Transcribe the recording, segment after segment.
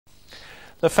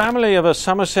The family of a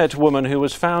Somerset woman who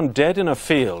was found dead in a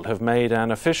field have made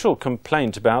an official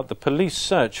complaint about the police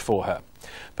search for her.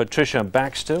 Patricia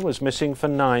Baxter was missing for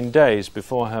 9 days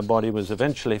before her body was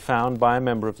eventually found by a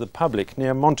member of the public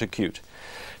near Montacute.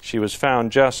 She was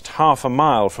found just half a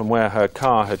mile from where her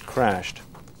car had crashed.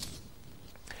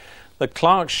 The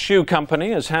Clark's Shoe Company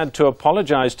has had to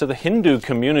apologise to the Hindu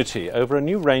community over a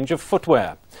new range of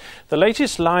footwear. The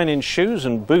latest line in shoes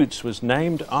and boots was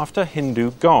named after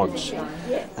Hindu gods.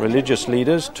 Religious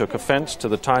leaders took offence to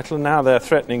the title, and now they're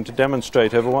threatening to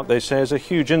demonstrate over what they say is a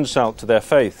huge insult to their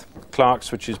faith.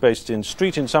 Clark's, which is based in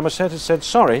Street in Somerset, has said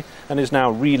sorry and is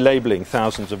now relabelling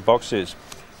thousands of boxes.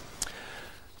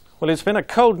 Well, it's been a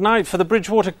cold night for the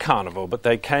Bridgewater Carnival, but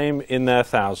they came in their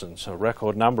thousands. A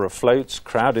record number of floats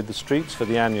crowded the streets for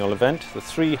the annual event, the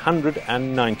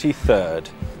 393rd.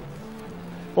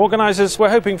 Organisers were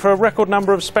hoping for a record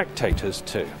number of spectators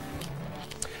too.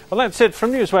 Well, that's it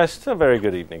from News West. A very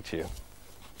good evening to you.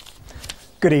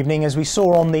 Good evening. As we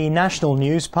saw on the national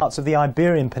news, parts of the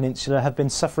Iberian Peninsula have been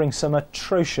suffering some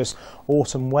atrocious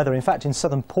autumn weather. In fact, in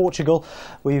southern Portugal,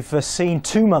 we've seen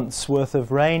 2 months' worth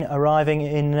of rain arriving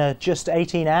in just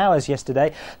 18 hours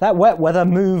yesterday. That wet weather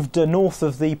moved north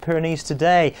of the Pyrenees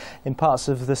today. In parts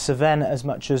of the Cevennes, as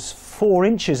much as 4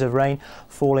 inches of rain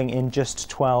falling in just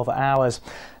 12 hours.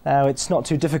 Now, it's not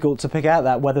too difficult to pick out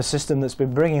that weather system that's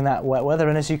been bringing that wet weather,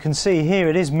 and as you can see here,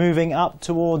 it is moving up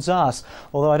towards us,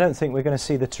 although I don't think we're going to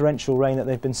see the torrential rain that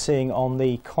they've been seeing on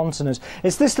the continent.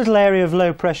 It's this little area of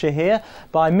low pressure here.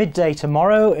 By midday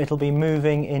tomorrow, it'll be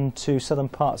moving into southern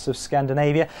parts of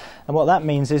Scandinavia, and what that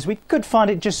means is we could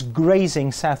find it just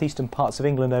grazing southeastern parts of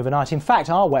England overnight. In fact,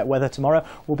 our wet weather tomorrow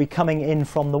will be coming in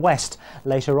from the west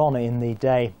later on in the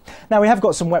day. Now, we have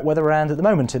got some wet weather around at the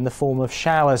moment in the form of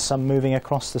showers, some moving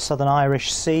across the southern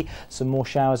Irish Sea, some more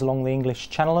showers along the English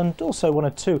Channel, and also 1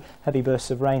 or 2 heavy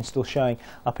bursts of rain still showing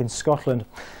up in Scotland.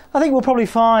 I think we'll probably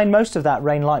find most of that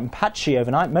rain light and patchy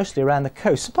overnight, mostly around the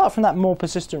coast, apart from that more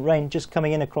persistent rain just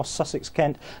coming in across Sussex,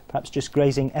 Kent, perhaps just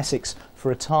grazing Essex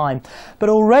for a time. But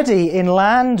already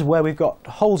inland, where we've got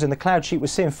holes in the cloud sheet, we're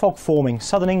seeing fog forming.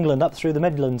 Southern England up through the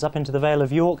Midlands, up into the Vale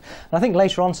of York. And I think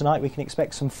later on tonight we can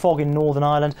expect some fog in Northern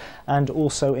Ireland and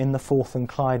also in the Forth and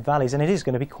Clyde valleys. And it is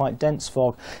going to be quite dense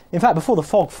fog. In fact, before the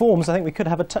fog forms, I think we could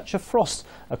have a touch of frost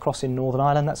across in Northern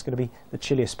Ireland. That's going to be the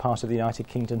chilliest part of the United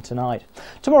Kingdom tonight.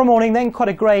 Tomorrow morning then, quite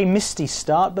a grey, misty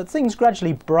start, but things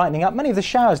gradually brightening up, many of the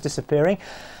showers disappearing.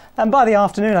 And by the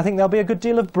afternoon, I think there'll be a good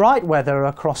deal of bright weather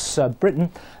across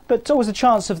Britain, but always a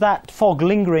chance of that fog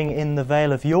lingering in the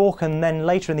Vale of York. And then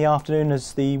later in the afternoon,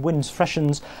 as the winds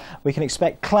freshens, we can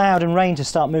expect cloud and rain to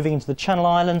start moving into the Channel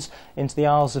Islands, into the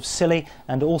Isles of Scilly,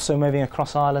 and also moving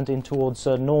across Ireland in towards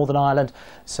Northern Ireland.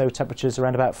 So temperatures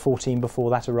around about 14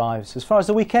 before that arrives. As far as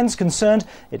the weekend's concerned,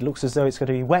 it looks as though it's going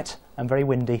to be wet and very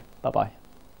windy. Bye-bye.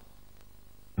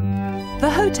 The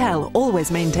hotel always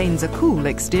maintains a cool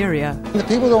exterior. The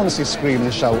people don't want to see screaming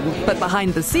and shouting. But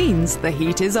behind the scenes, the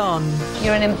heat is on.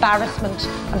 You're an embarrassment.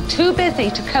 I'm too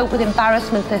busy to cope with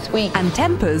embarrassment this week. And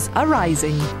tempers are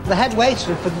rising. The head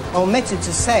waiter omitted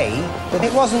to say that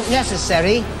it wasn't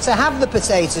necessary to have the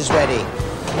potatoes ready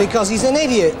because he's an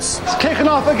idiot. It's kicking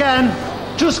off again.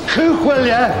 Just cook, will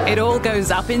ya? It all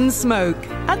goes up in smoke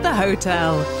at the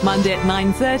hotel. Monday at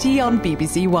 9:30 on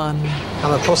BBC One.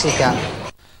 I'm a pussycat.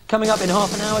 Coming up in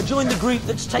half an hour, join the group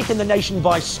that's taken the nation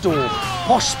by storm.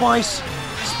 Posh Spice,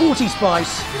 Sporty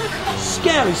Spice,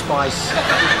 Scary Spice,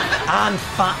 and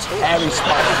Fat Hairy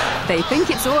Spice. They think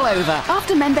it's all over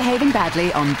after men behaving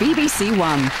badly on BBC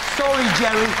One. Sorry,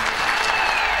 Jerry.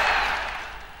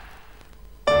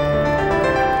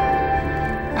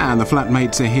 And the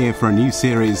flatmates are here for a new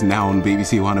series now on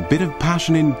BBC One, A Bit of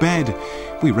Passion in Bed.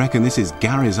 We reckon this is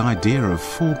Gary's idea of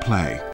foreplay.